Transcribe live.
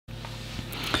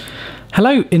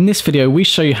Hello, in this video we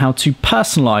show you how to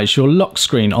personalize your lock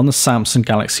screen on the Samsung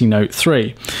Galaxy Note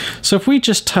 3. So if we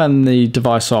just turn the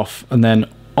device off and then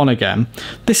on again,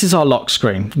 this is our lock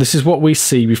screen. This is what we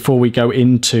see before we go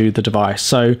into the device.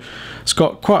 So it's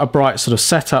got quite a bright sort of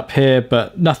setup here,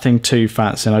 but nothing too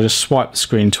fancy, and I just swipe the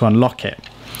screen to unlock it.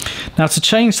 Now to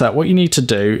change that, what you need to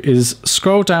do is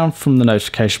scroll down from the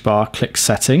notification bar, click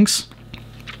Settings,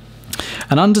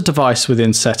 and under Device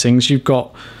within Settings you've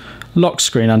got Lock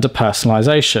Screen under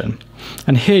Personalization,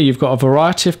 and here you've got a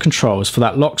variety of controls for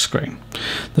that lock screen.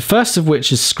 The first of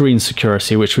which is screen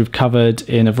security, which we've covered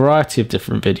in a variety of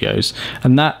different videos,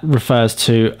 and that refers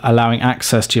to allowing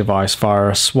access to your device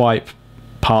via a swipe,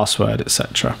 password,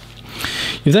 etc.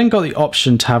 You've then got the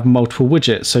option to have multiple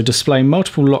widgets, so display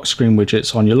multiple lock screen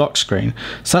widgets on your lock screen.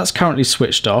 So that's currently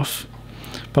switched off,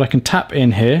 but I can tap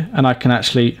in here and I can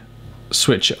actually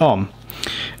switch it on.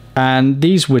 And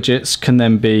these widgets can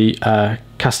then be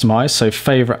customized, so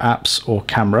favorite apps or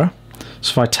camera.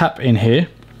 So if I tap in here,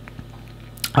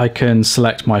 I can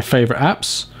select my favorite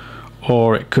apps,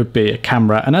 or it could be a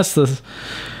camera. And as the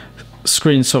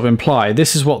screen sort of imply,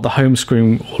 this is what the home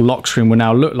screen or lock screen will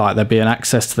now look like. There'd be an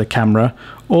access to the camera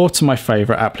or to my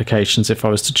favorite applications if I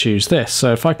was to choose this.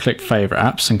 So if I click favorite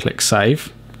apps and click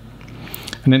save,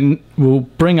 and it will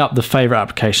bring up the favorite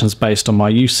applications based on my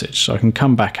usage. So I can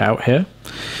come back out here.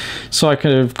 So I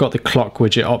could have got the clock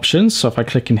widget options. So if I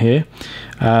click in here,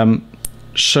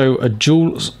 show a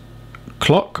dual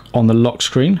clock on the lock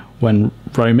screen when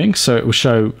roaming. So it will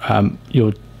show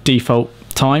your default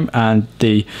time and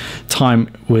the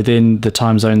time within the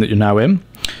time zone that you're now in.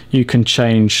 You can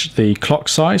change the clock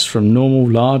size from normal,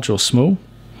 large or small.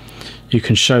 You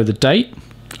can show the date.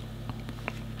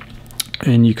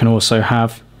 And you can also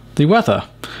have the weather,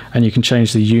 and you can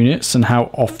change the units and how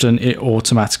often it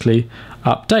automatically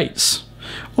updates,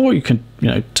 or you can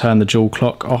turn the dual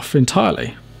clock off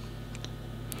entirely.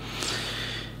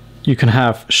 You can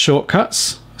have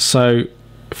shortcuts, so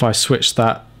if I switch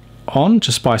that on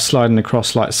just by sliding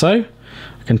across like so,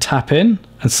 I can tap in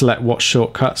and select what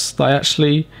shortcuts they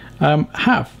actually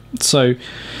have. So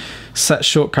set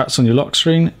shortcuts on your lock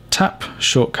screen, tap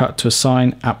shortcut to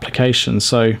assign application.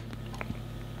 So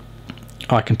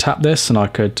I can tap this and I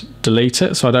could delete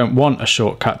it. So I don't want a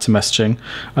shortcut to messaging.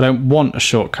 I don't want a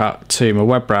shortcut to my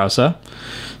web browser.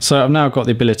 So I've now got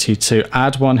the ability to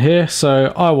add one here.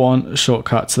 So I want a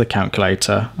shortcut to the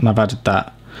calculator, and I've added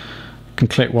that. I can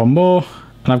click one more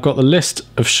and I've got the list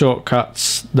of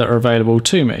shortcuts that are available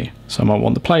to me. So I might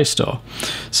want the Play Store.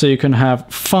 So you can have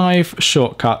 5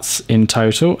 shortcuts in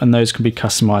total, and those can be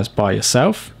customized by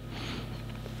yourself.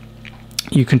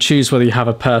 You can choose whether you have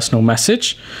a personal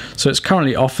message. So it's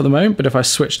currently off at the moment, but if I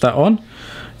switch that on,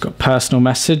 I've got personal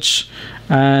message,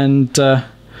 and so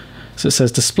it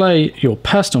says display your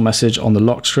personal message on the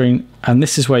lock screen, and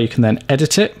this is where you can then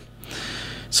edit it.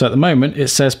 So at the moment it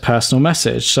says personal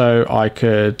message, so I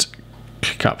could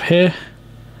click up here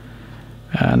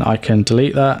and I can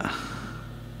delete that,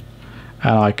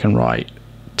 and I can write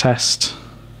test.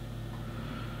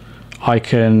 I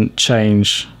can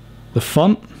change the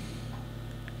font.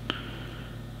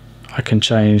 I can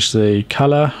change the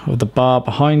color of the bar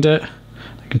behind it.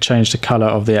 I can change the color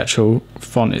of the actual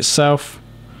font itself.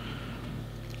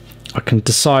 I can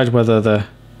decide whether the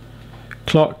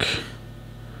clock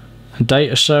and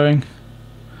date are showing.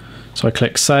 So I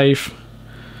click save,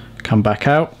 come back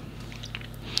out.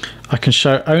 I can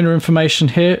show owner information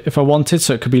here if I wanted,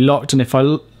 so it could be locked, and if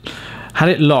I had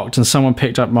it locked and someone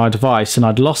picked up my device and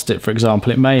I'd lost it, for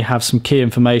example, it may have some key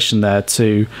information there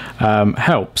to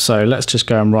help. So let's just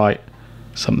go and write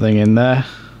something in there.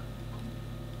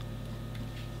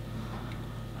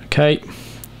 Okay,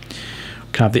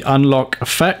 we can have the unlock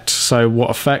effect. So what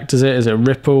effect is it? Is it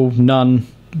ripple? None?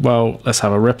 Well, let's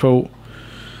have a ripple.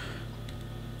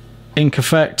 Ink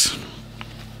effect.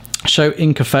 Show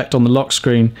ink effect on the lock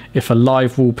screen if a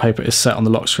live wallpaper is set on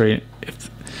the lock screen. If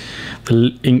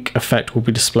the ink effect will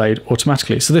be displayed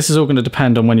automatically. So this is all going to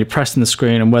depend on when you're pressing the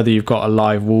screen and whether you've got a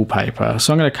live wallpaper.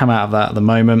 So I'm going to come out of that at the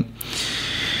moment.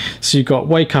 So you've got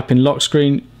wake up in lock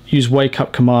screen. Use wake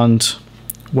up command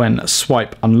when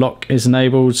swipe unlock is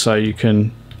enabled. So you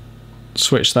can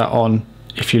switch that on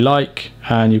if you like,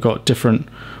 and you've got different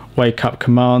wake up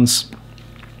commands,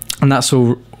 and that's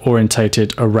all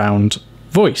orientated around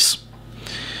voice.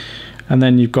 And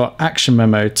then you've got action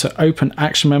memo. To open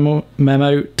action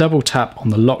memo, double tap on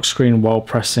the lock screen while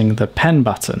pressing the pen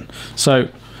button. So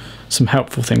some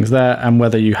helpful things there, and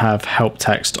whether you have help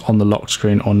text on the lock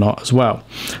screen or not as well.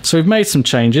 So we've made some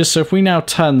changes. So if we now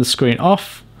turn the screen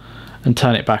off and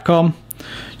turn it back on,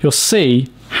 you'll see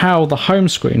how the home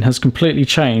screen has completely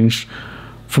changed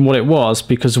from what it was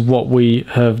because of what we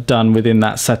have done within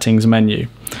that settings menu.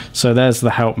 So there's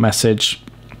the help message.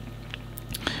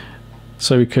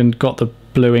 So we got the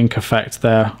blue ink effect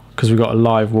there because we've got a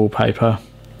live wallpaper.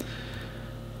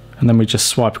 And then we just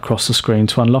swipe across the screen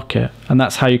to unlock it. And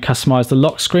that's how you customize the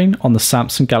lock screen on the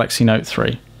Samsung Galaxy Note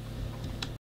 3.